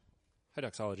Hi,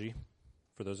 Doxology.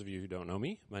 For those of you who don't know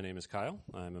me, my name is Kyle.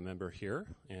 I'm a member here,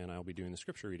 and I'll be doing the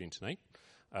scripture reading tonight.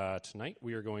 Tonight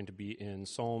we are going to be in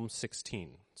Psalm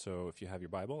 16. So if you have your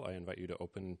Bible, I invite you to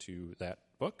open to that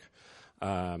book.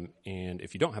 And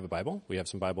if you don't have a Bible, we have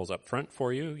some Bibles up front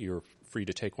for you. You're free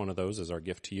to take one of those as our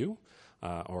gift to you.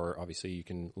 Or obviously you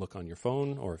can look on your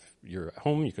phone, or if you're at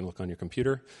home, you can look on your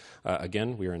computer.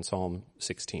 Again, we are in Psalm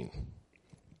 16.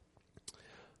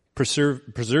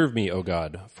 Preserve me, O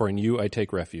God, for in you I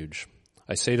take refuge.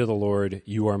 I say to the Lord,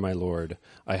 you are my Lord.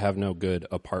 I have no good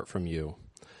apart from you.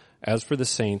 As for the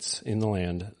saints in the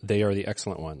land, they are the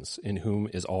excellent ones, in whom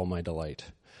is all my delight.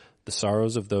 The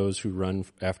sorrows of those who run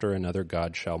after another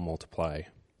God shall multiply.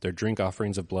 Their drink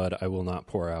offerings of blood I will not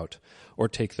pour out, or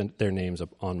take their names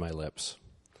on my lips.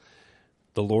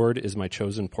 The Lord is my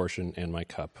chosen portion and my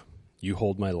cup. You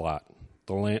hold my lot.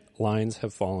 The lines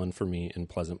have fallen for me in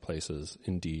pleasant places.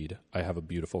 Indeed, I have a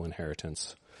beautiful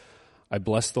inheritance. I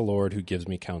bless the Lord who gives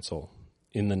me counsel.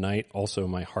 In the night also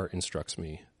my heart instructs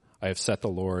me. I have set the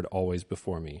Lord always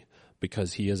before me.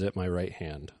 Because he is at my right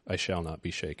hand, I shall not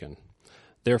be shaken.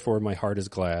 Therefore my heart is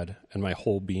glad, and my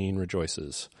whole being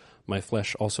rejoices. My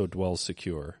flesh also dwells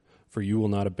secure, for you will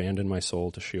not abandon my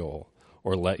soul to Sheol,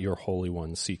 or let your Holy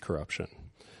One see corruption.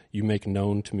 You make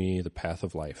known to me the path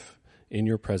of life. In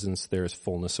your presence there is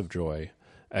fullness of joy.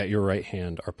 At your right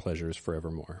hand are pleasures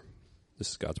forevermore. This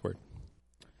is God's word.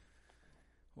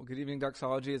 Well, good evening,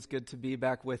 Doxology. It's good to be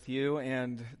back with you,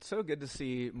 and it's so good to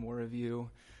see more of you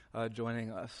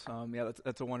joining us.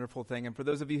 That's a wonderful thing. And for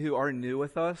those of you who are new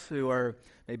with us, who are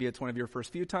maybe it's one of your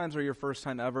first few times or your first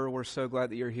time ever, we're so glad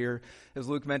that you're here. As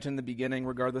Luke mentioned in the beginning,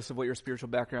 regardless of what your spiritual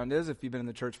background is, if you've been in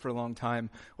the church for a long time,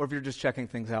 or if you're just checking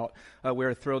things out,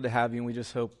 we're thrilled to have you, and we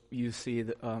just hope you see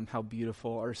how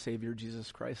beautiful our Savior Jesus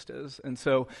Christ is. And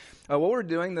so what we're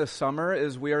doing this summer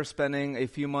is we are spending a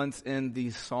few months in the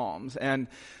Psalms. And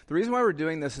the reason why we're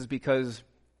doing this is because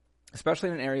especially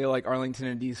in an area like Arlington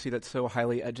and D.C. that's so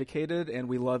highly educated and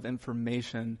we love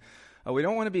information, we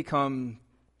don't want to become,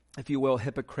 if you will,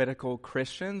 hypocritical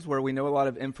Christians where we know a lot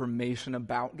of information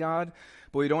about God,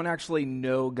 but we don't actually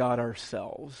know God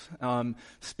ourselves,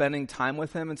 spending time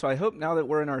with him. And so I hope now that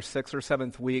we're in our 6th or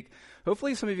 7th week,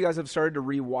 hopefully some of you guys have started to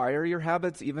rewire your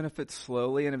habits, even if it's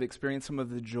slowly, and have experienced some of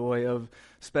the joy of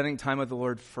spending time with the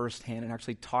Lord firsthand and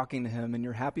actually talking to him in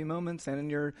your happy moments and in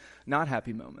your not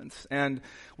happy moments. And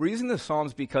we're using the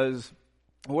Psalms because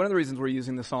one of the reasons we're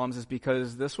using the Psalms is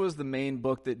because this was the main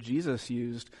book that Jesus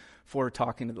used for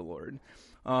talking to the Lord.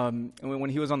 And when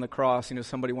he was on the cross,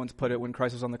 somebody once put it, when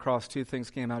Christ was on the cross, 2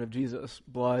 things came out of Jesus,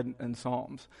 blood and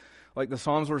Psalms. Like the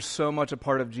Psalms were so much a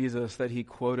part of Jesus that he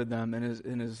quoted them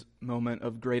in his moment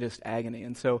of greatest agony.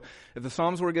 And so if the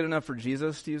Psalms were good enough for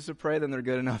Jesus to use to pray, then they're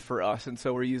good enough for us. And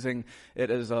so we're using it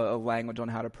as a language on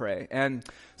how to pray. And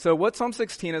so what Psalm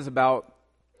 16 is about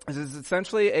is it's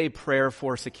essentially a prayer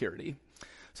for security.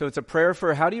 So it's a prayer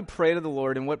for how do you pray to the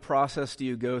Lord, and what process do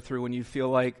you go through when you feel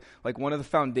like one of the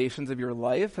foundations of your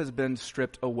life has been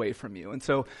stripped away from you. And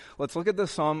so let's look at the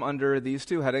psalm under these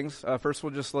 2 headings. First,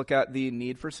 we'll just look at the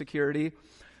need for security.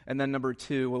 And then number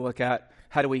 2, we'll look at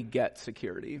how do we get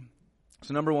security.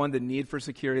 So number 1, the need for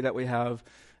security that we have.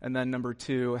 And then number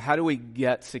 2, how do we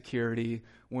get security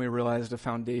when we realize the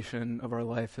foundation of our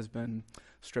life has been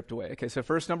stripped away? Okay, so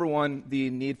first, number 1, the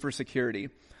need for security.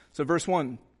 So verse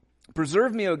 1.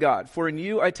 Preserve me, O God, for in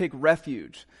you I take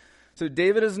refuge. So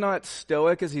David is not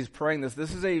stoic as he's praying this.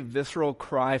 This is a visceral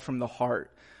cry from the heart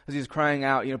as he's crying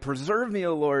out, preserve me,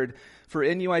 O Lord, for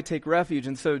in you I take refuge.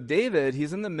 And so David,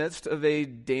 he's in the midst of a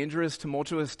dangerous,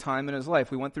 tumultuous time in his life.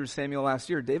 We went through Samuel last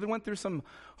year. David went through some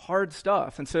hard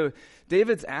stuff. And so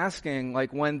David's asking,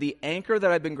 when the anchor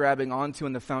that I've been grabbing onto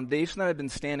and the foundation that I've been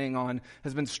standing on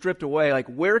has been stripped away,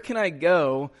 where can I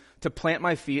go to plant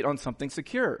my feet on something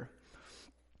secure?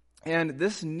 And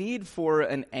this need for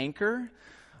an anchor,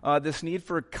 this need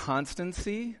for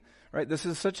constancy, right? This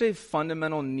is such a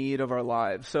fundamental need of our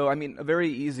lives. So, a very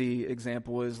easy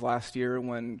example is last year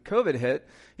when COVID hit,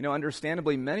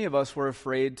 understandably, many of us were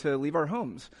afraid to leave our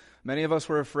homes. Many of us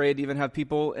were afraid to even have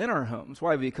people in our homes.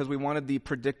 Why? Because we wanted the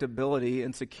predictability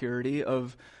and security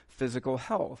of physical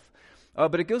health.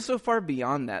 But it goes so far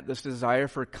beyond that, this desire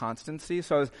for constancy.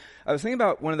 So I was thinking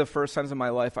about one of the first times in my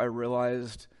life I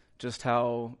realized just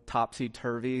how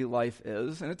topsy-turvy life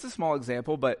is. And it's a small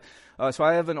example, but so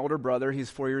I have an older brother.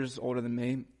 He's 4 years older than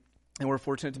me, and we're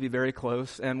fortunate to be very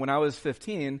close. And when I was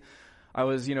 15, I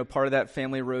was, part of that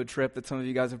family road trip that some of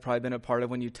you guys have probably been a part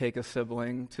of when you take a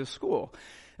sibling to school.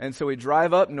 And so we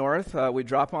drive up north, we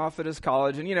drop him off at his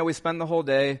college, and, we spend the whole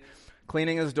day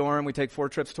cleaning his dorm. We take 4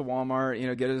 trips to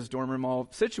Walmart, get his dorm room all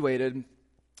situated.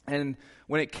 And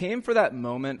when it came for that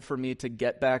moment for me to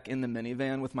get back in the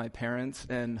minivan with my parents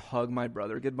and hug my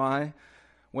brother goodbye,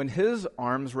 when his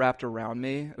arms wrapped around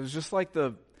me, it was just like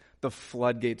the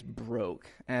floodgates broke,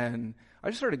 and I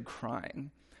just started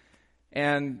crying.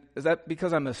 And is that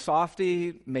because I'm a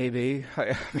softie? Maybe.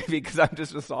 Maybe because I'm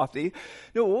just a softie.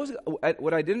 No,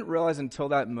 what I didn't realize until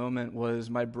that moment was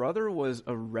my brother was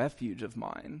a refuge of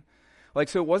mine. Like,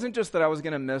 so it wasn't just that I was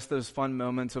going to miss those fun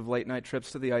moments of late night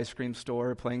trips to the ice cream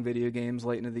store, playing video games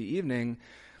late into the evening,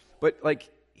 but like,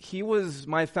 he was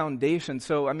my foundation.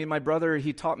 So, I mean, my brother,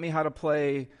 he taught me how to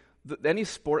play any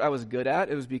sport I was good at.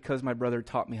 It was because my brother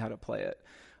taught me how to play it.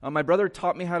 My brother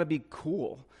taught me how to be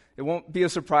cool. It won't be a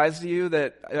surprise to you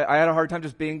that I had a hard time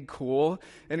just being cool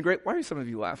and great. Why are some of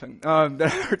you laughing? That I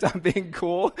had a hard time being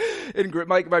cool and great.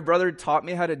 My brother taught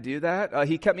me how to do that.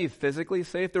 He kept me physically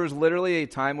safe. There was literally a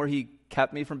time where he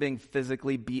kept me from being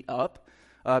physically beat up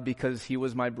because he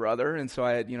was my brother, and so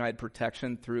I had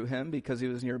protection through him because he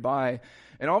was nearby.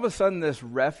 And all of a sudden, this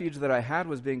refuge that I had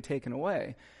was being taken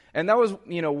away. And that was,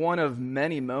 one of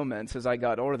many moments as I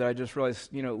got older that I just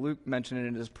realized, Luke mentioned it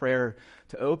in his prayer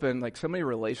to open, like so many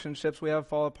relationships we have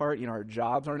fall apart. Our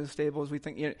jobs aren't as stable as we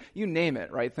think. You name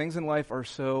it, right? Things in life are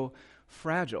so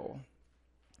fragile.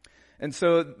 And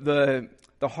so the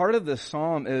heart of this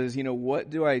psalm is, what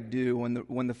do I do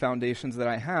when the foundations that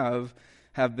I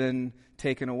have been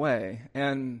taken away?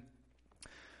 And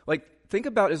like, think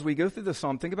about, as we go through the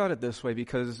psalm, think about it this way,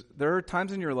 because there are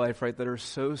times in your life, right, that are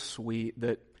so sweet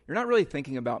that you're not really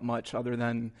thinking about much other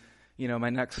than, my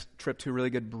next trip to a really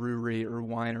good brewery or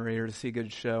winery or to see a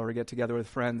good show or get together with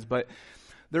friends. But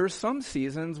there are some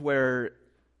seasons where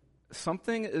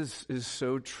something is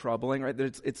so troubling, right,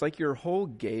 that it's like your whole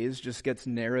gaze just gets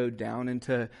narrowed down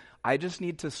into, I just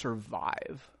need to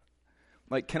survive.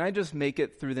 Like, can I just make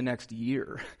it through the next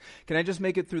year? Can I just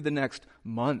make it through the next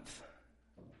month?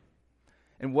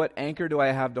 And what anchor do I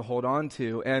have to hold on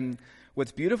to? And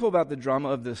what's beautiful about the drama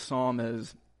of this psalm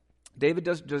is David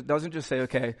doesn't just say,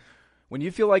 okay, when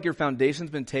you feel like your foundation's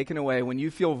been taken away, when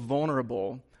you feel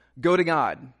vulnerable, go to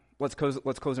God. Let's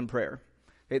close in prayer.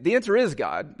 Okay, the answer is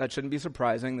God. That shouldn't be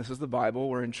surprising. This is the Bible.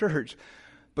 We're in church.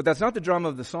 But that's not the drama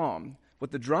of the psalm.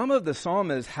 What the drama of the psalm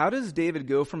is, how does David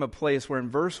go from a place where in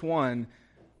verse 1,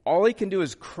 all he can do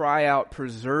is cry out,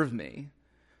 preserve me,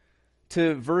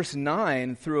 to verse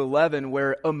 9 through 11,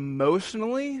 where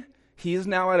emotionally, he's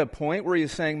now at a point where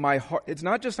he's saying, my heart, it's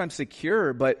not just I'm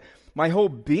secure, but my whole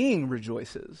being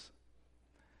rejoices.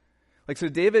 Like, so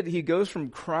David, he goes from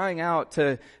crying out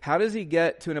to how does he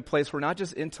get to in a place where not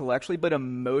just intellectually, but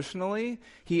emotionally,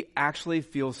 he actually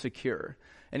feels secure.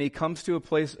 And he comes to a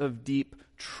place of deep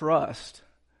trust,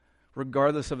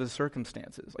 regardless of his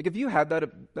circumstances. Like, if you had that,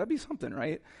 that'd be something,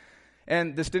 right?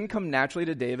 And this didn't come naturally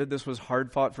to David. This was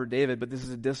hard fought for David, but this is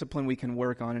a discipline we can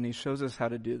work on, and he shows us how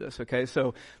to do this, okay?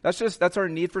 So that's our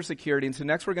need for security. And so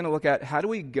next we're going to look at how do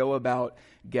we go about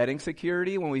getting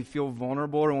security when we feel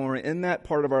vulnerable or when we're in that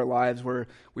part of our lives where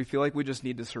we feel like we just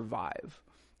need to survive.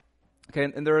 Okay,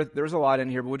 and there's a lot in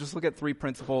here, but we'll just look at 3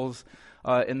 principles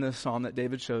in this psalm that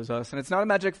David shows us. And it's not a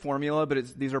magic formula,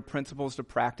 but these are principles to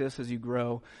practice as you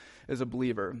grow as a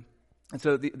believer. And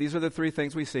so these are the 3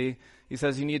 things we see. He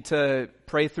says you need to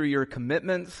pray through your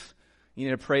commitments, you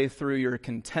need to pray through your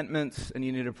contentments, and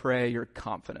you need to pray your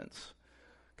confidence.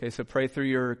 Okay, so pray through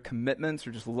your commitments,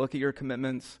 or just look at your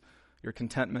commitments, your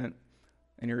contentment,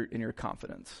 and your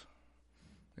confidence.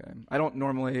 Okay. I don't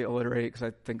normally alliterate because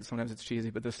I think sometimes it's cheesy,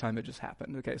 but this time it just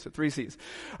happened. Okay, so 3 C's.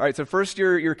 All right, so first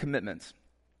your commitments.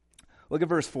 Look at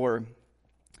verse 4.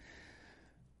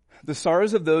 The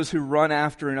sorrows of those who run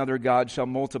after another god shall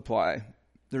multiply.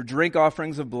 Their drink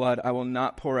offerings of blood I will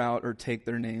not pour out or take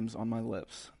their names on my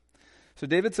lips. So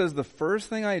David says the first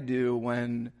thing I do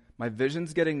when my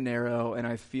vision's getting narrow and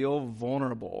I feel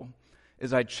vulnerable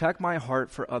is I check my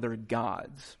heart for other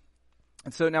gods.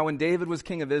 And so now when David was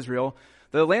king of Israel,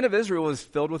 the land of Israel was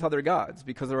filled with other gods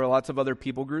because there were lots of other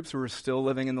people groups who were still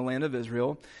living in the land of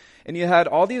Israel. And you had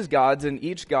all these gods, and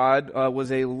each god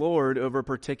was a lord over a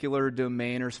particular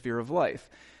domain or sphere of life.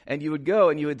 And you would go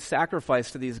and you would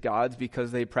sacrifice to these gods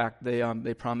because they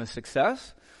promise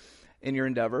success in your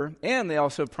endeavor, and they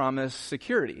also promise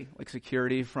security, like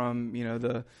security from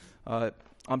the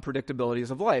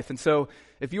unpredictabilities of life. And so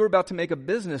if you were about to make a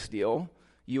business deal,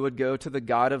 you would go to the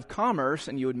god of commerce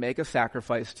and you would make a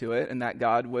sacrifice to it, and that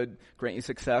god would grant you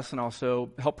success and also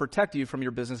help protect you from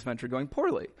your business venture going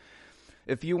poorly.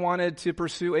 If you wanted to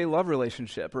pursue a love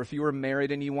relationship, or if you were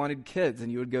married and you wanted kids,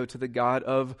 and you would go to the god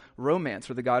of romance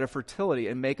or the god of fertility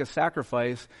and make a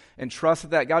sacrifice and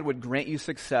trust that God would grant you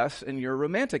success in your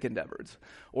romantic endeavors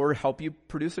or help you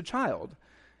produce a child.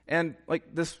 And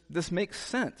like this makes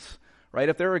sense, right?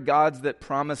 If there are gods that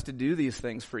promise to do these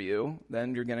things for you,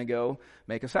 then you're going to go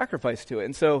make a sacrifice to it.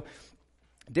 And so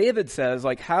David says,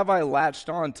 like, have I latched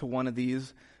on to one of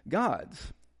these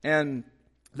gods? And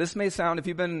this may sound, if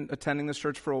you've been attending this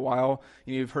church for a while,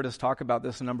 you've heard us talk about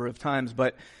this a number of times,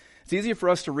 but it's easy for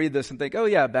us to read this and think, oh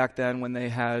yeah, back then when they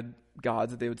had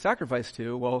gods that they would sacrifice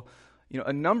to. Well,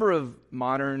 a number of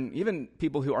modern, even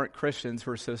people who aren't Christians,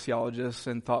 who are sociologists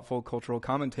and thoughtful cultural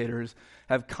commentators,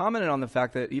 have commented on the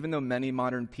fact that even though many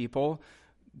modern people,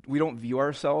 we don't view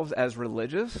ourselves as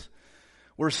religious,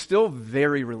 we're still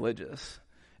very religious,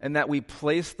 and that we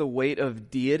place the weight of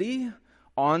deity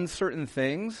on certain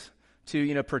things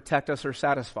to, protect us or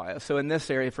satisfy us. So in this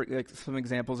area, for like, some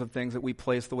examples of things that we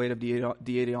place the weight of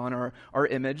deity on are our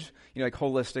image, like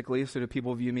holistically. So do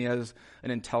people view me as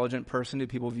an intelligent person? Do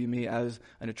people view me as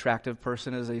an attractive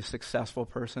person, as a successful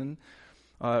person?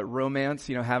 Romance,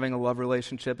 having a love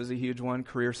relationship is a huge one.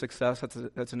 Career success,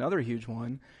 that's another huge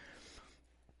one.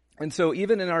 And so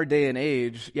even in our day and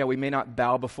age, we may not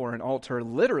bow before an altar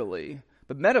literally,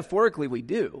 but metaphorically we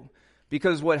do.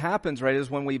 Because what happens, right,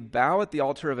 is when we bow at the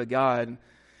altar of a god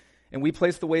and we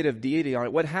place the weight of deity on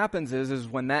it, what happens is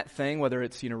when that thing, whether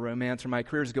it's, romance or my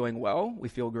career, is going well, we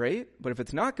feel great. But if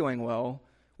it's not going well,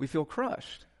 we feel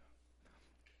crushed.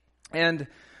 And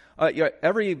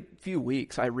every few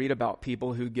weeks I read about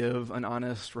people who give an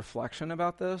honest reflection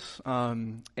about this.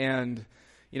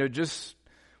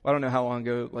 I don't know how long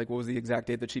ago, like what was the exact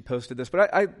date that she posted this,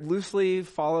 but I loosely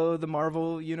follow the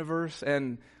Marvel universe,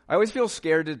 and I always feel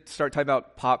scared to start talking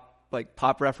about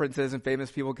pop references and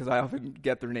famous people because I often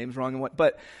get their names wrong.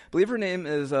 But I believe her name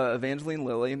is Evangeline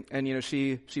Lilly, and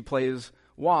she plays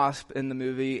Wasp in the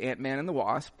movie Ant-Man and the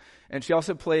Wasp, and she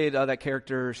also played that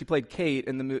character. She played Kate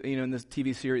in the in this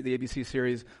TV series, the ABC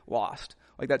series Lost,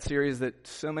 like that series that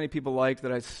so many people liked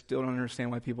that I still don't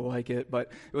understand why people like it,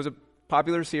 but it was a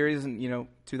popular series in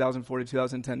 2004 to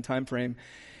 2010 time frame,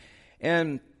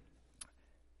 and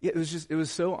it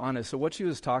was so honest. So what she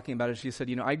was talking about is she said,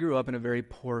 I grew up in a very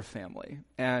poor family,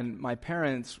 and my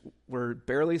parents were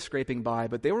barely scraping by,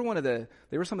 but they were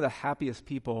some of the happiest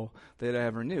people that I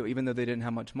ever knew, even though they didn't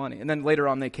have much money. And then later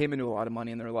on, they came into a lot of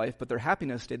money in their life, but their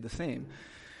happiness stayed the same.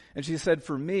 And she said,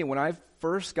 for me, when I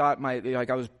first got I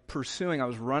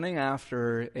was running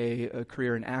after a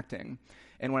career in acting.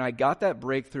 And when I got that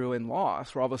breakthrough in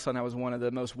Lost, where all of a sudden I was one of the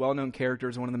most well-known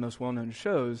characters, one of the most well-known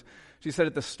shows, she said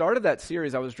at the start of that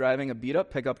series, I was driving a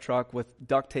beat-up pickup truck with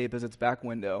duct tape as its back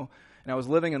window, and I was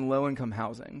living in low-income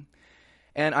housing.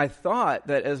 And I thought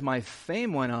that as my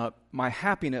fame went up, my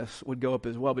happiness would go up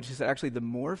as well. But she said, actually, the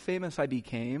more famous I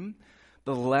became,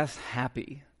 the less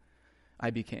happy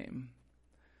I became.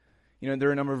 There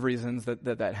are a number of reasons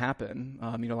that happened.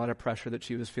 A lot of pressure that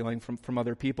she was feeling from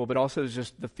other people, but also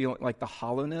just the feeling, like the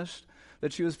hollowness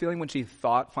that she was feeling when she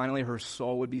thought finally her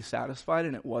soul would be satisfied,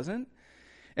 and it wasn't.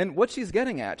 And what she's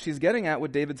getting at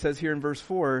what David says here in verse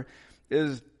 4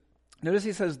 is, notice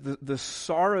he says, the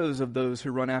sorrows of those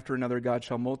who run after another god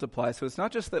shall multiply. So it's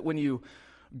not just that when you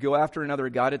go after another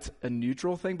god, it's a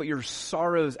neutral thing, but your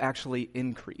sorrows actually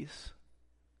increase.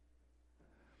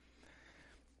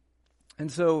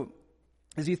 And so,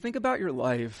 as you think about your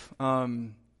life,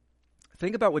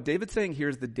 think about what David's saying here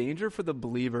is the danger for the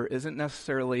believer isn't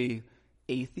necessarily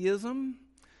atheism,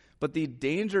 but the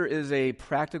danger is a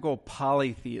practical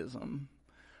polytheism,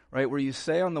 right? Where you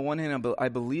say on the one hand, I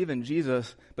believe in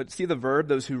Jesus, but see the verb,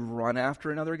 those who run after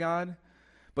another God?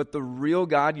 But the real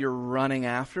God you're running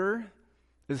after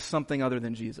is something other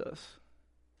than Jesus.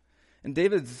 And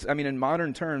in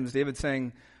modern terms, David's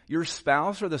saying, your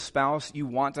spouse or the spouse you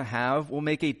want to have will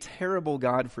make a terrible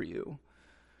God for you.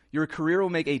 Your career will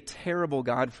make a terrible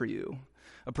God for you.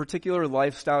 A particular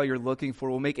lifestyle you're looking for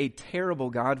will make a terrible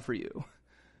God for you.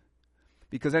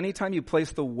 Because anytime you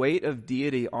place the weight of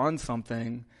deity on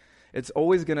something,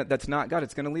 that's not God,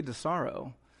 it's going to lead to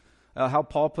sorrow. How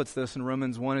Paul puts this in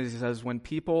Romans 1 is he says, when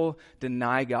people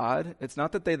deny God, it's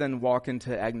not that they then walk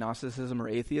into agnosticism or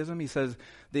atheism. He says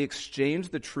they exchange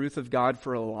the truth of God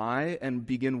for a lie and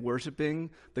begin worshiping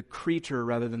the creature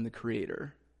rather than the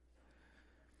creator.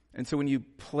 And so when you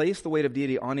place the weight of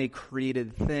deity on a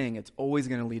created thing, it's always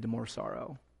going to lead to more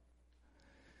sorrow.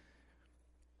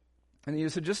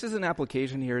 And so just as an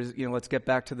application here is, let's get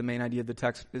back to the main idea of the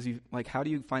text, is how do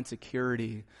you find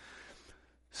security?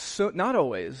 So, not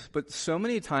always, but so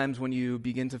many times when you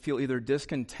begin to feel either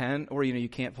discontent or, you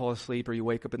can't fall asleep, or you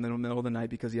wake up in the middle of the night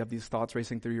because you have these thoughts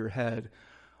racing through your head,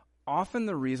 often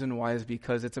the reason why is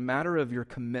because it's a matter of your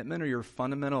commitment or your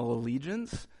fundamental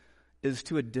allegiance is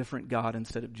to a different God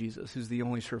instead of Jesus, who's the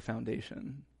only sure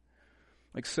foundation.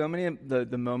 Like so many of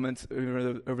the moments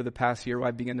over the past year where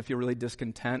I began to feel really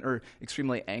discontent or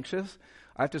extremely anxious,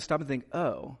 I have to stop and think,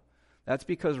 oh, that's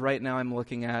because right now I'm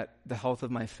looking at the health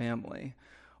of my family,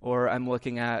 or I'm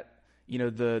looking at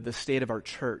the state of our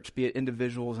church, be it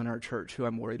individuals in our church who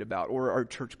I'm worried about, or our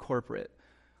church corporate.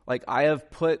 Like I have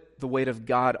put the weight of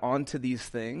God onto these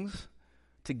things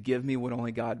to give me what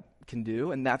only God can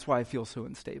do, and that's why I feel so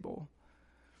unstable.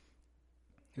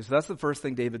 Okay, so that's the first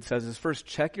thing David says is first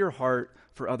check your heart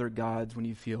for other gods when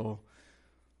you feel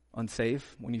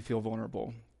unsafe, when you feel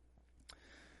vulnerable.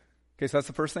 Okay, so that's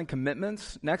the first thing,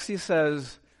 commitments. Next he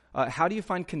says, how do you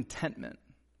find contentment,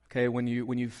 okay, when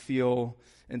you feel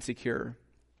insecure?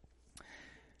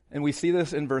 And we see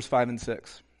this in verse 5 and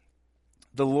 6.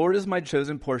 The Lord is my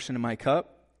chosen portion and my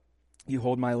cup. You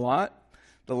hold my lot.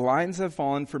 The lines have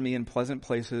fallen for me in pleasant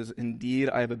places. Indeed,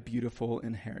 I have a beautiful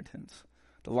inheritance.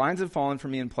 The lines have fallen for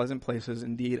me in pleasant places.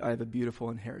 Indeed, I have a beautiful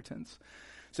inheritance.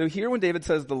 So here when David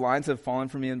says the lines have fallen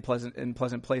for me in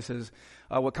pleasant places,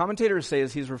 what commentators say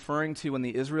is he's referring to when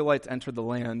the Israelites entered the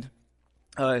land.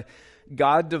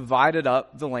 God divided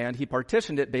up the land. He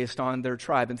partitioned it based on their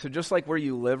tribe. And so just like where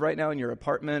you live right now in your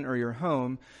apartment or your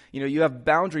home, you have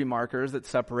boundary markers that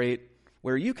separate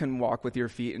where you can walk with your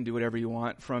feet and do whatever you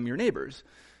want from your neighbors.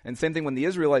 And same thing when the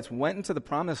Israelites went into the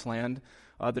promised land,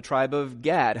 the tribe of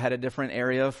Gad had a different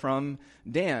area from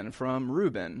Dan, from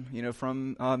Reuben,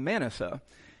 from Manasseh.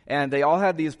 And they all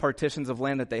had these partitions of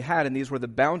land that they had, and these were the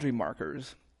boundary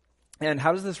markers. And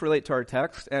how does this relate to our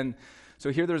text? And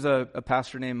so here there's a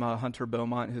pastor named Hunter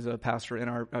Beaumont, who's a pastor in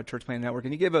our church planning network.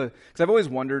 And he gave because I've always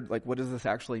wondered, what does this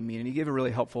actually mean? And he gave a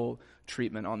really helpful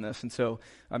treatment on this. And so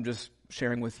I'm just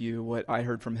sharing with you what I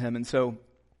heard from him. And so,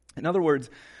 in other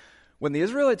words, when the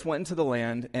Israelites went into the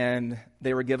land and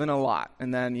they were given a lot,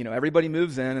 and then, everybody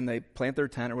moves in and they plant their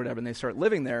tent or whatever, and they start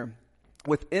living there,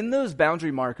 within those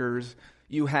boundary markers,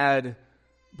 you had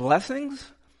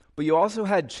blessings, but you also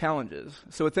had challenges.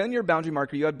 So within your boundary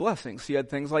marker, you had blessings. So you had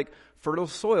things like fertile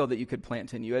soil that you could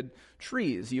plant in. You had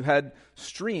trees. You had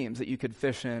streams that you could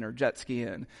fish in or jet ski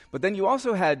in. But then you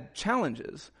also had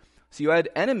challenges. So you had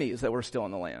enemies that were still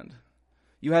in the land.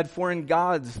 You had foreign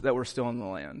gods that were still in the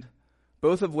land,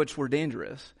 both of which were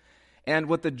dangerous. And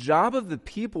what the job of the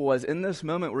people was in this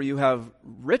moment where you have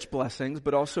rich blessings,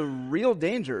 but also real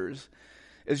dangers,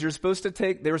 is they were supposed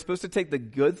to take the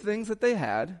good things that they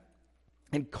had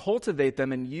and cultivate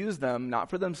them and use them, not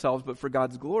for themselves, but for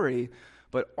God's glory.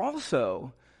 But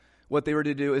also, what they were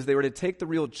to do is they were to take the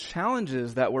real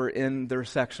challenges that were in their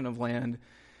section of land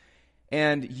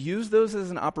and use those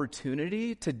as an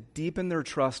opportunity to deepen their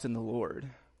trust in the Lord,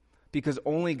 because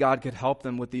only God could help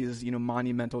them with these,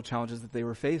 monumental challenges that they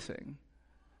were facing.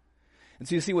 And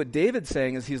so you see what David's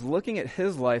saying is he's looking at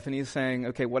his life and he's saying,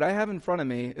 okay, what I have in front of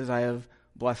me is I have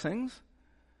blessings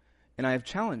and I have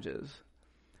challenges.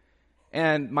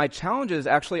 And my challenges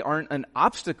actually aren't an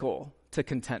obstacle to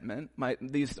contentment.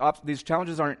 These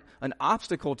challenges aren't an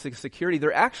obstacle to security.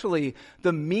 They're actually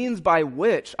the means by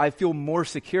which I feel more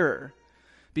secure.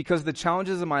 Because the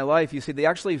challenges of my life, you see, they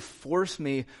actually force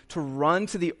me to run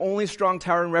to the only strong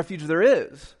tower and refuge there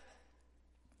is,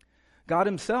 God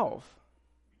himself.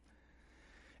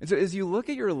 And so as you look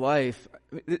at your life,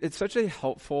 it's such a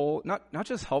helpful, not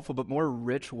just helpful, but more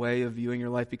rich way of viewing your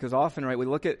life. Because often, right, we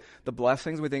look at the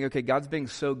blessings, we think, okay, God's being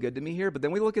so good to me here. But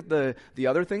then we look at the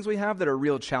other things we have that are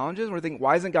real challenges, and we think,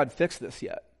 why hasn't God fixed this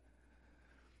yet?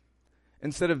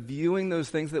 Instead of viewing those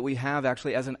things that we have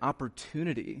actually as an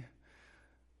opportunity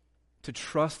to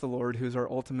trust the Lord, who's our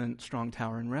ultimate strong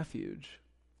tower and refuge.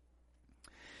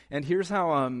 And here's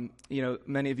how,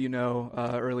 many of you know,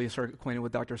 early started acquainted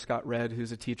with Dr. Scott Redd,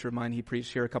 who's a teacher of mine. He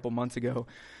preached here a couple months ago.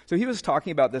 So he was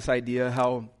talking about this idea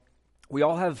how we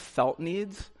all have felt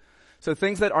needs. So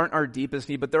things that aren't our deepest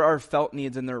need, but there are felt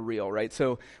needs and they're real, right?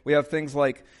 So we have things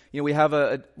like, we have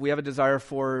a desire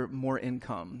for more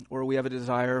income, or we have a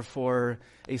desire for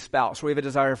a spouse, or we have a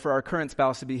desire for our current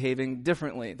spouse to be behaving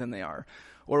differently than they are.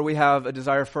 Or we have a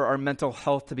desire for our mental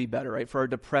health to be better, right? For our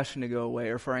depression to go away,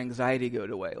 or for our anxiety to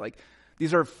go away. Like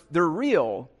they're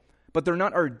real, but they're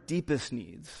not our deepest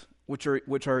needs, which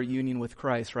are union with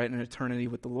Christ, right? And eternity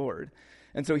with the Lord.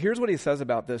 And so here's what he says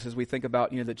about this as we think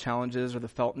about, the challenges or the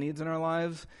felt needs in our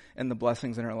lives and the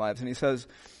blessings in our lives. And he says,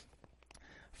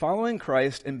 following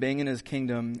Christ and being in his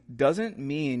kingdom doesn't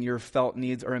mean your felt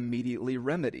needs are immediately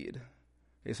remedied.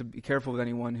 Okay, so be careful with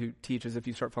anyone who teaches if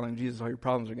you start following Jesus, all your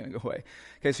problems are going to go away.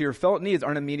 Okay, so your felt needs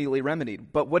aren't immediately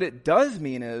remedied. But what it does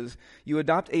mean is you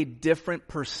adopt a different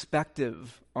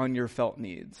perspective on your felt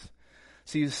needs.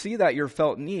 So you see that your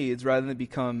felt needs, rather than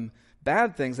become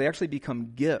bad things, they actually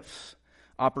become gifts,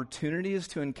 Opportunities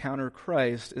to encounter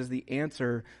Christ is the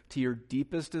answer to your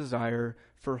deepest desire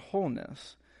for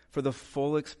wholeness, for the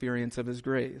full experience of his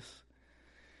grace.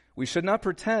 We should not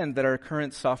pretend that our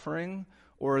current suffering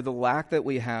or the lack that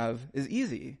we have is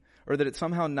easy, or that it's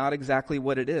somehow not exactly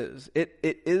what it is.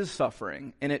 It is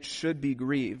suffering, and it should be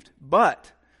grieved.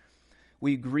 But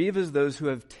we grieve as those who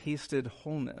have tasted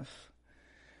wholeness.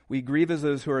 We grieve as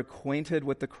those who are acquainted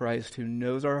with the Christ who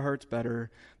knows our hearts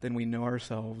better than we know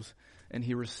ourselves, and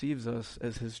he receives us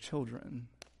as his children.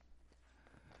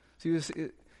 So you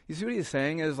see what he's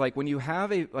saying is, like, when you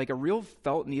have a real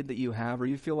felt need that you have, or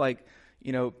you feel like,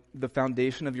 the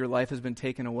foundation of your life has been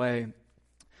taken away,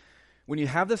 when you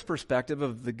have this perspective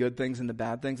of the good things and the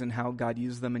bad things and how God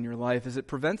used them in your life, is it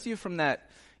prevents you from that.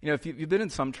 If you've been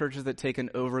in some churches that take an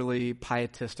overly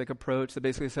pietistic approach that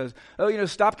basically says,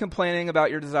 stop complaining about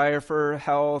your desire for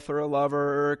health or a lover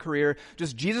or a career.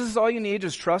 Just Jesus is all you need.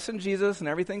 Just trust in Jesus and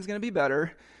everything's going to be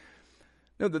better.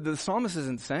 No, the psalmist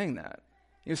isn't saying that.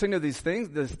 He's saying, no, these things,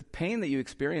 this pain that you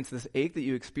experience, this ache that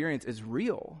you experience is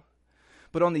real.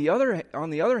 But on the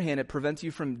other hand, it prevents you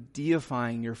from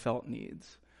deifying your felt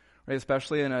needs. Right,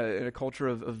 especially in a culture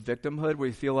of victimhood where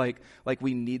we feel like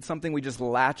we need something, we just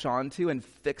latch onto and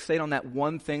fixate on that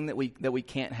one thing that we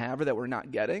can't have or that we're not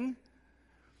getting,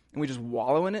 and we just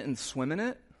wallow in it and swim in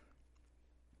it.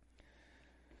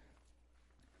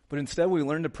 But instead, we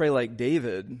learn to pray like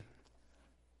David.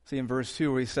 See in verse 2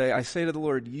 where we say, "I say to the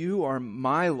Lord, you are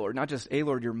my Lord," not just a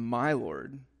Lord, you're my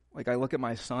Lord. Like I look at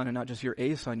my son, and not just you're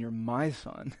a son, you're my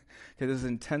son. Okay, this is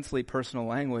intensely personal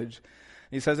language.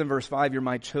 He says in verse 5, "You're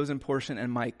my chosen portion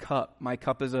and my cup." My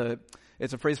cup is a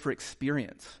phrase for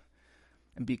experience.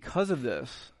 And because of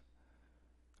this,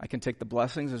 I can take the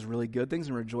blessings as really good things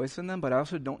and rejoice in them, but I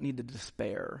also don't need to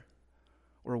despair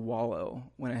or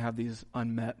wallow when I have these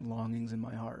unmet longings in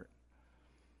my heart.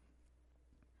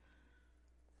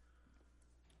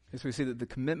 Okay, so we see that the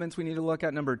commitments we need to look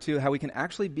at. Number 2, how we can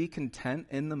actually be content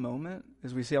in the moment,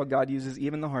 as we see how God uses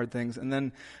even the hard things. And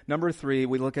then number 3,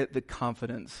 we look at the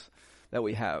confidence that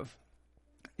we have.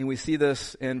 And we see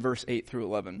this in verse 8 through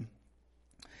 11.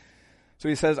 So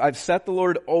he says, "I've set the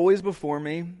Lord always before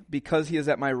me. Because he is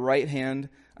at my right hand,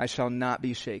 I shall not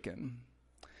be shaken."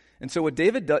 And so what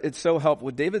David does, it's so helpful.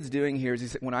 What David's doing here is he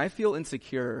said, when I feel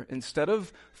insecure, instead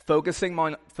of focusing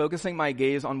my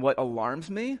gaze on what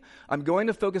alarms me, I'm going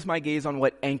to focus my gaze on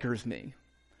what anchors me.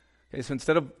 Okay, so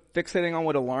instead of fixating on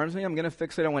what alarms me, I'm going to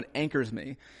fixate on what anchors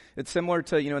me. It's similar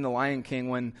to, in The Lion King,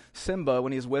 when Simba,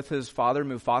 when he's with his father,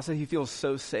 Mufasa, he feels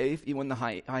so safe, even when the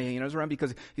hyenas are around,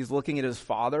 because he's looking at his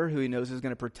father, who he knows is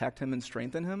going to protect him and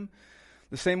strengthen him.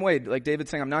 The same way, like David's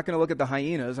saying, I'm not going to look at the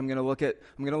hyenas, I'm going to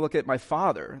look at my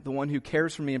father, the one who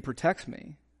cares for me and protects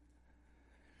me.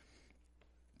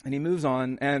 And he moves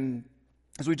on, and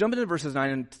as we jump into verses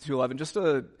 9 to 11, just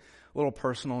a little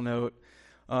personal note.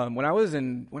 When I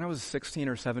was 16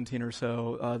 or 17 or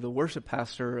so, the worship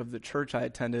pastor of the church I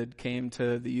attended came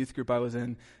to the youth group I was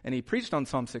in, and he preached on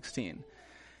Psalm 16.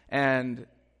 And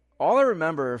all I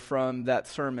remember from that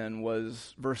sermon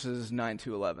was verses 9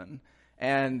 to 11.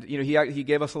 And he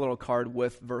gave us a little card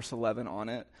with verse 11 on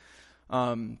it.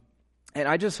 And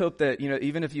I just hope that,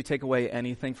 even if you take away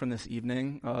anything from this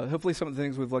evening, hopefully some of the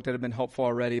things we've looked at have been helpful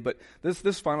already, but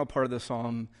this final part of the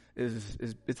psalm is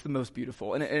it's the most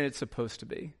beautiful, and it's supposed to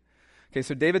be. Okay,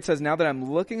 so David says, "Now that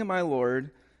I'm looking at my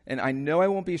Lord, and I know I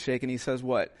won't be shaken," he says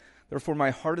what? "Therefore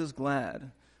my heart is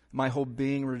glad, my whole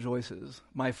being rejoices,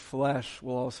 my flesh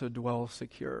will also dwell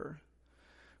secure.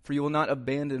 For you will not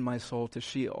abandon my soul to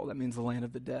Sheol," that means the land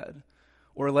of the dead,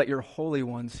 "or let your Holy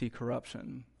One see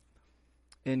corruption.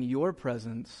 In your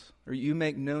presence, or you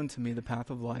make known to me the path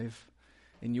of life.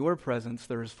 In your presence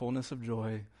there is fullness of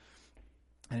joy,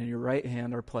 and in your right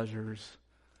hand are pleasures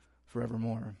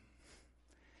forevermore."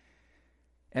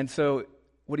 And so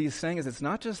what he's saying is, it's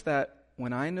not just that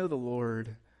when I know the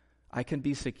Lord, I can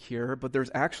be secure, but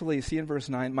there's actually, see in verse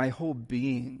 9, my whole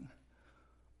being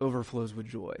overflows with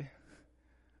joy.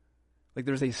 Like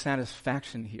there's a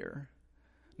satisfaction here.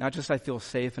 Not just I feel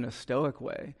safe in a stoic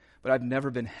way, but I've never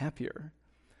been happier.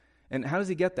 And how does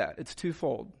he get that? It's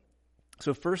twofold.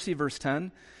 So first, see verse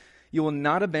 10, "You will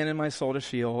not abandon my soul to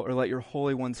Sheol or let your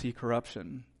Holy One see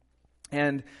corruption."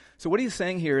 And so what he's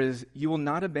saying here is, you will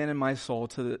not abandon my soul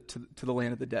to the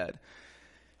land of the dead.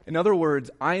 In other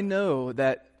words, I know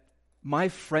that my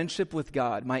friendship with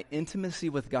God, my intimacy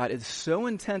with God is so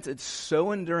intense, it's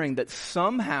so enduring that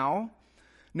somehow,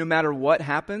 no matter what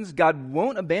happens, God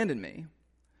won't abandon me.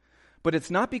 But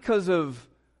it's not because of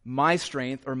my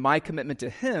strength or my commitment to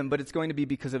him, but it's going to be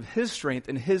because of his strength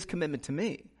and his commitment to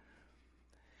me.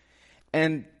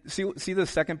 And see the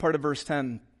second part of verse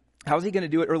 10. How's he going to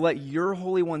do it? Or let your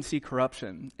Holy One see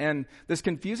corruption? And this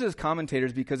confuses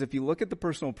commentators because if you look at the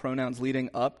personal pronouns leading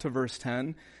up to verse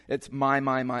 10, it's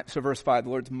my. So verse 5, the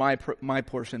Lord's my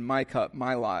portion, my cup,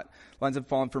 my lot. Lines have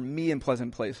fallen for me in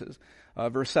pleasant places.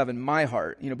 Verse 7, my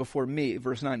heart, before me.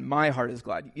 Verse 9, my heart is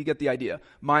glad. You get the idea.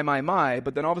 My.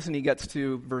 But then all of a sudden he gets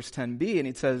to verse 10b and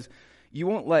he says, you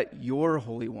won't let your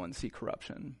Holy One see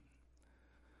corruption.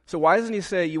 So why doesn't he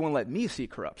say, you won't let me see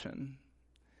corruption?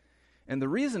 And the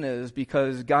reason is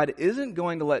because God isn't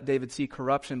going to let David see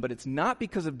corruption, but it's not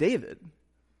because of David.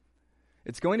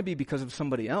 It's going to be because of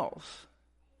somebody else.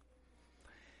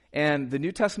 And the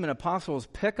New Testament apostles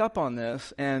pick up on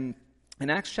this, and in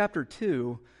Acts chapter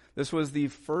 2, this was the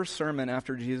first sermon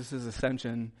after Jesus'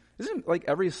 ascension. Isn't like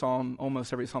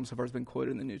almost every psalm so far has been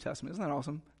quoted in the New Testament? Isn't that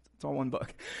awesome? It's all one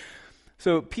book.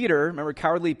 So Peter, remember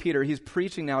cowardly Peter, he's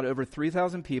preaching now to over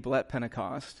 3,000 people at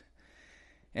Pentecost.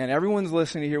 And everyone's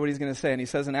listening to hear what he's going to say. And he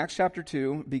says in Acts chapter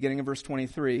 2, beginning in verse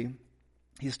 23,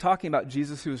 he's talking about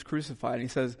Jesus who was crucified. And he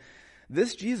says,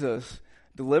 this Jesus,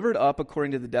 delivered up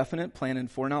according to the definite plan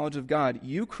and foreknowledge of God,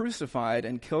 you crucified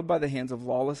and killed by the hands of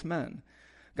lawless men.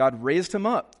 God raised him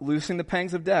up, loosing the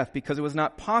pangs of death, because it was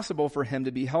not possible for him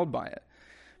to be held by it.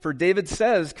 For David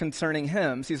says concerning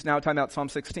him, so he's now talking about Psalm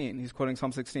 16. He's quoting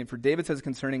Psalm 16. For David says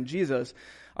concerning Jesus,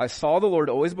 I saw the Lord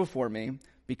always before me.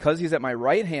 Because he's at my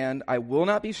right hand, I will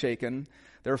not be shaken.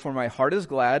 Therefore my heart is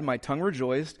glad, my tongue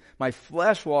rejoiced. My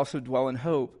flesh will also dwell in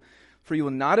hope. For you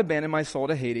will not abandon my soul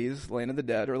to Hades, land of the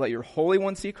dead, or let your Holy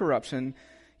One see corruption.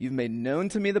 You've made known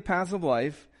to me the paths of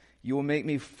life. You will make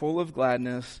me full of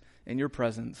gladness in your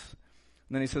presence.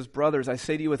 And then he says, brothers, I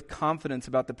say to you with confidence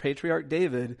about the patriarch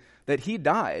David, that he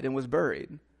died and was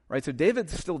buried. Right? So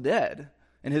David's still dead,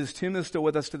 and his tomb is still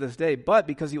with us to this day. But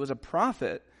because he was a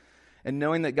prophet, and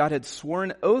knowing that God had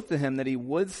sworn oath to him that he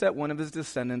would set one of his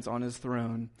descendants on his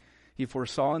throne, he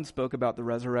foresaw and spoke about the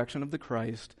resurrection of the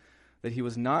Christ, that he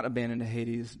was not abandoned to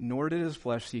Hades, nor did his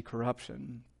flesh see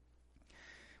corruption.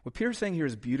 What Peter's saying here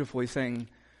is beautiful. He's saying,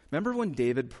 remember when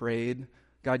David prayed,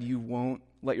 God, you won't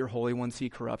let your Holy One see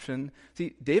corruption?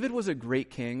 See, David was a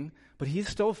great king, but he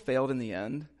still failed in the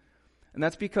end. And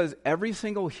that's because every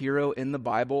single hero in the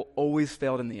Bible always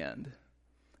failed in the end,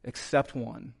 except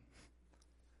one.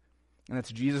 And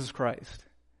that's Jesus Christ.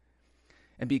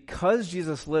 And because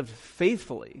Jesus lived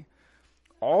faithfully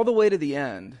all the way to the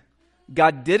end,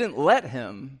 God didn't let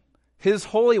him, his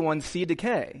Holy One, see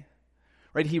decay.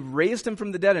 Right? He raised him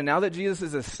from the dead, and now that Jesus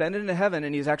is ascended into heaven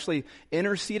and he's actually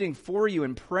interceding for you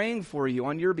and praying for you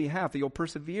on your behalf, that you'll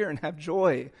persevere and have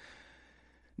joy.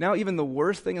 Now even the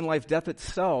worst thing in life, death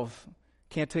itself,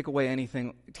 can't take away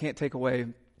anything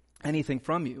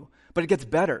from you. But it gets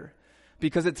better.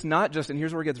 Because it's not just, and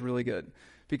here's where it gets really good,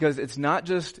 because it's not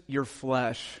just your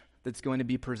flesh that's going to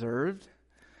be preserved,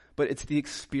 but it's the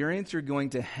experience you're going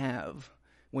to have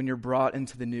when you're brought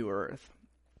into the new earth.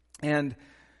 And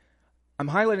I'm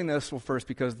highlighting this, well, first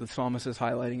because the psalmist is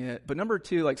highlighting it, but number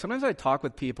two, like sometimes I talk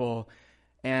with people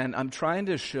and I'm trying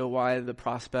to show why the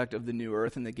prospect of the new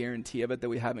earth and the guarantee of it that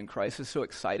we have in Christ is so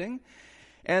exciting.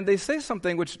 And they say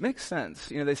something which makes sense.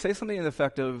 They say something in the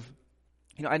effect of,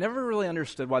 I never really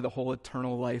understood why the whole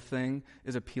eternal life thing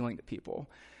is appealing to people.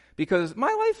 Because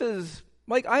my life is,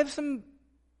 I have some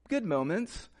good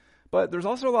moments, but there's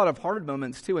also a lot of hard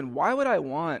moments too. And why would I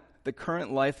want the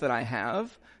current life that I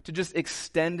have to just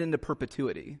extend into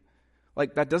perpetuity?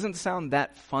 That doesn't sound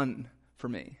that fun for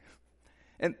me.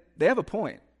 And they have a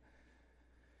point.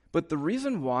 But the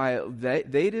reason why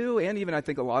they do, and even I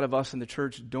think a lot of us in the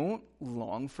church don't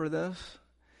long for this,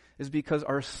 is because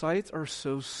our sights are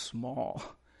so small.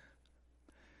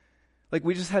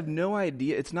 We just have no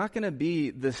idea. It's not going to be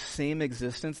the same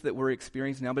existence that we're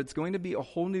experiencing now, but it's going to be a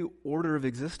whole new order of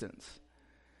existence.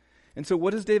 And so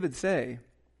what does David say?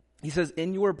 He says,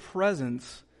 in your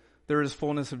presence, there is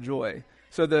fullness of joy.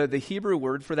 So the Hebrew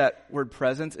word for that word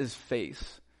presence is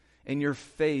face. In your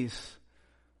face,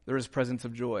 there is presence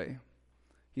of joy.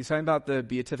 He's talking about the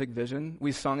beatific vision.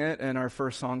 We sung it in our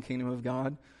first song, Kingdom of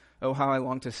God. Oh, how I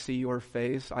long to see your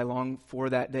face. I long for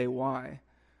that day. Why?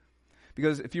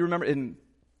 Because if you remember in,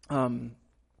 I think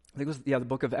it was, the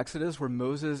book of Exodus, where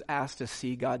Moses asked to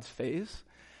see God's face,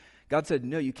 God said,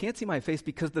 no, you can't see my face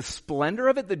because the splendor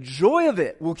of it, the joy of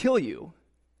it will kill you.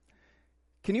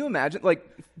 Can you imagine,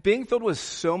 being filled with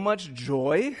so much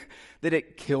joy that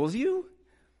it kills you?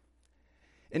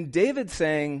 And David's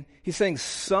saying,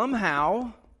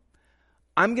 somehow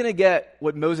I'm going to get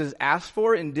what Moses asked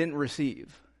for and didn't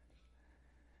receive.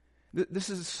 This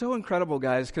is so incredible,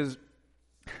 guys, because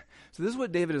so this is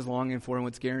what David is longing for and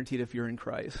what's guaranteed if you're in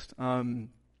Christ.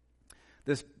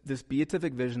 this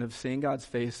beatific vision of seeing God's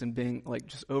face and being like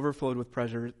just overflowed with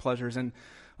pleasures. And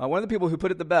one of the people who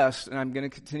put it the best, and I'm going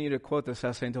to continue to quote this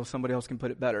essay until somebody else can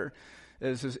put it better,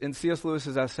 is in C.S.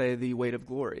 Lewis's essay, The Weight of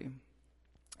Glory.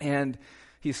 And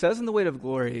he says in The Weight of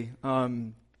Glory,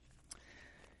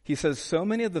 he says, so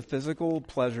many of the physical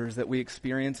pleasures that we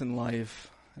experience in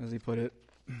life, as he put it,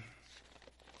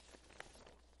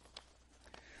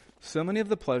 so many of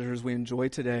the pleasures we enjoy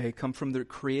today come from the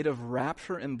creative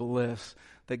rapture and bliss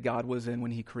that God was in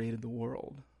when he created the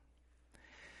world.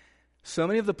 So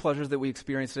many of the pleasures that we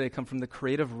experience today come from the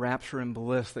creative rapture and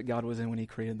bliss that God was in when he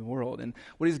created the world. And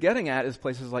what he's getting at is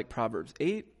places like Proverbs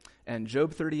 8 and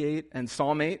Job 38 and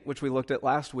Psalm 8, which we looked at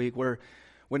last week, where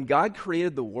when God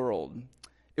created the world,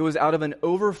 it was out of an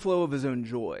overflow of his own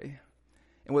joy.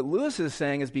 And what Lewis is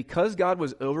saying is because God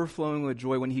was overflowing with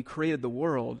joy when he created the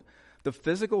world, the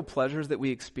physical pleasures that we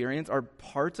experience are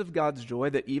parts of God's joy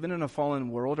that even in a fallen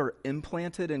world are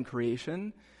implanted in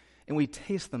creation, and we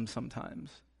taste them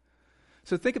sometimes.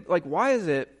 So think of, like, why is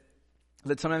it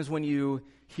that sometimes when you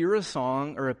hear a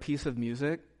song or a piece of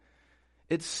music,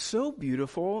 it's so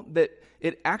beautiful that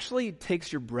it actually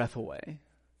takes your breath away?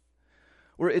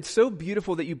 Or it's so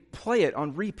beautiful that you play it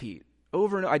on repeat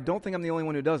over and over. I don't think I'm the only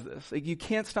one who does this. Like, you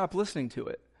can't stop listening to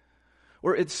it.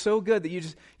 Or it's so good that you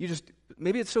just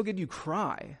maybe it's so good you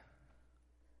cry.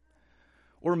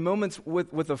 Or moments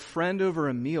with a friend over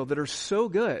a meal that are so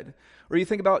good. Or you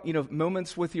think about,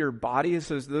 moments with your body.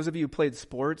 So those of you who played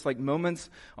sports, like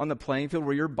moments on the playing field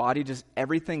where your body just,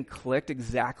 everything clicked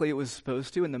exactly it was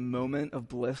supposed to in the moment of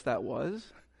bliss that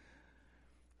was.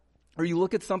 Or you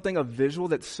look at something, a visual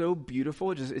that's so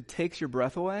beautiful, it takes your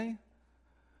breath away.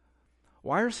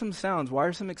 Why are some sounds, why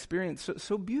are some experiences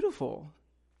so beautiful?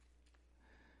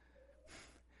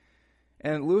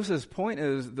 And Lewis's point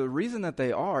is the reason that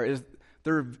they are is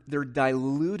they're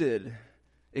diluted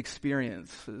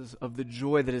experiences of the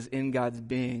joy that is in God's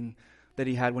being that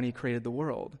he had when he created the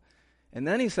world. And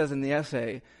then he says in the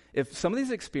essay, if some of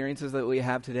these experiences that we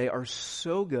have today are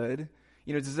so good,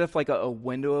 it's as if like a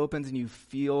window opens and you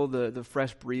feel the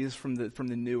fresh breeze from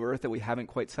the new earth that we haven't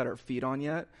quite set our feet on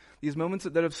yet. These moments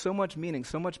that have so much meaning,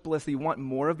 so much bliss that you want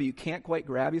more of, but you can't quite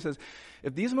grab. He says,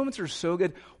 if these moments are so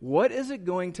good, what is it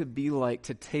going to be like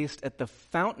to taste at the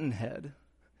fountainhead,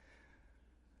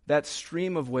 that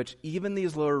stream of which even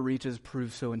these lower reaches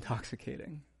prove so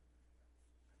intoxicating?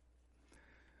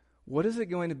 What is it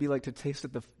going to be like to taste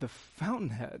at the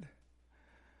fountainhead,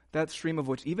 that stream of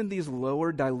which even these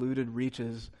lower diluted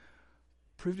reaches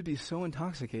prove to be so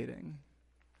intoxicating?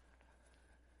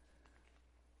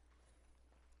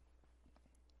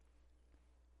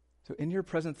 So in your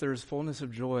presence there is fullness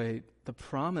of joy. The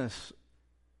promise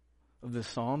of the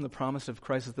psalm, the promise of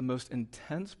Christ, is the most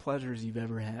intense pleasures you've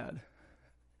ever had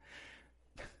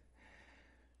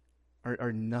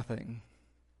are nothing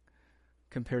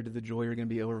compared to the joy you're going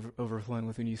to be overflowing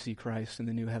with when you see Christ in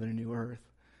the new heaven and new earth.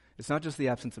 It's not just the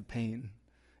absence of pain.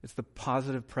 It's the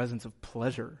positive presence of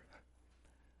pleasure.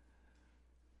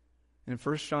 In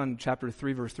 1 John chapter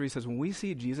 3, verse 3 says, when we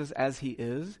see Jesus as he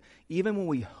is, even when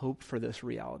we hope for this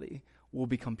reality, we'll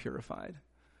become purified.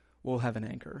 We'll have an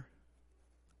anchor.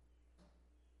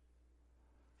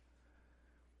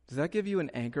 Does that give you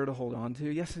an anchor to hold on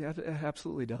to? Yes, it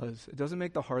absolutely does. It doesn't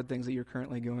make the hard things that you're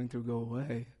currently going through go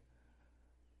away.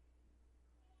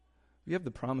 You have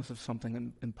the promise of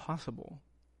something impossible.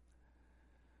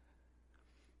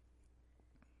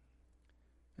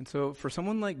 And so for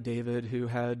someone like David who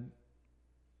had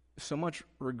so much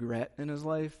regret in his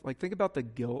life, like think about the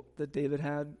guilt that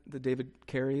David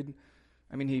carried.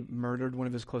 I mean, he murdered one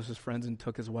of his closest friends and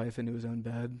took his wife into his own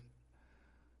bed.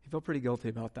 He felt pretty guilty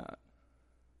about that.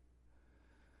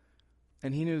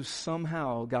 And he knew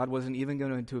somehow God wasn't even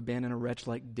going to abandon a wretch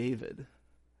like David,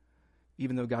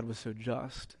 even though God was so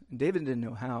just. And David didn't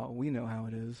know how. We know how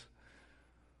it is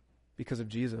because of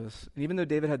Jesus. And even though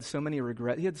David had so many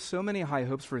regrets, he had so many high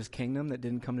hopes for his kingdom that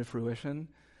didn't come to fruition,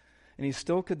 and he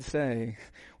still could say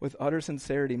with utter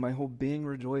sincerity, my whole being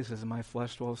rejoices and my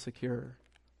flesh dwells secure.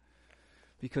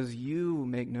 Because you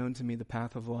make known to me the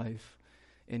path of life.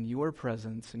 In your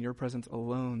presence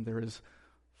alone, there is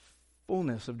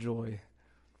fullness of joy.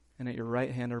 And at your right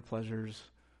hand are pleasures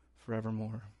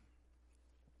forevermore.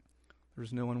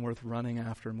 There's no one worth running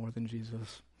after more than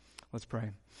Jesus. Let's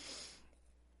pray.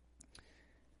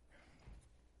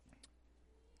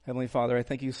 Heavenly Father, I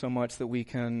thank you so much that we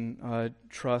can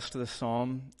trust the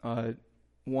psalm.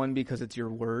 One, because it's your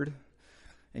word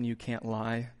and you can't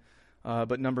lie.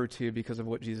 but number two, because of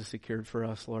what Jesus secured for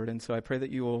us, Lord. And so I pray that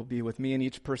you will be with me and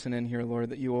each person in here, Lord,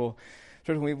 that you will,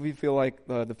 certainly we feel like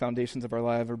the foundations of our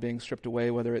life are being stripped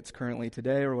away, whether it's currently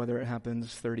today or whether it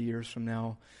happens 30 years from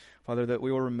now. Father, that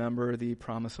we will remember the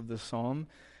promise of this psalm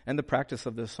and the practice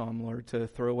of this psalm, Lord, to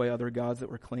throw away other gods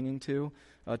that we're clinging to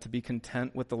be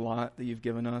content with the lot that you've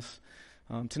given us,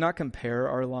 to not compare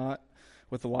our lot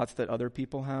with the lots that other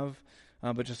people have,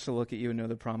 but just to look at you and know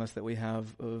the promise that we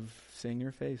have of seeing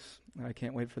your face. I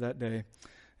can't wait for that day.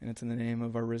 And it's in the name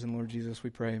of our risen Lord Jesus we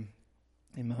pray.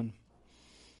 Amen.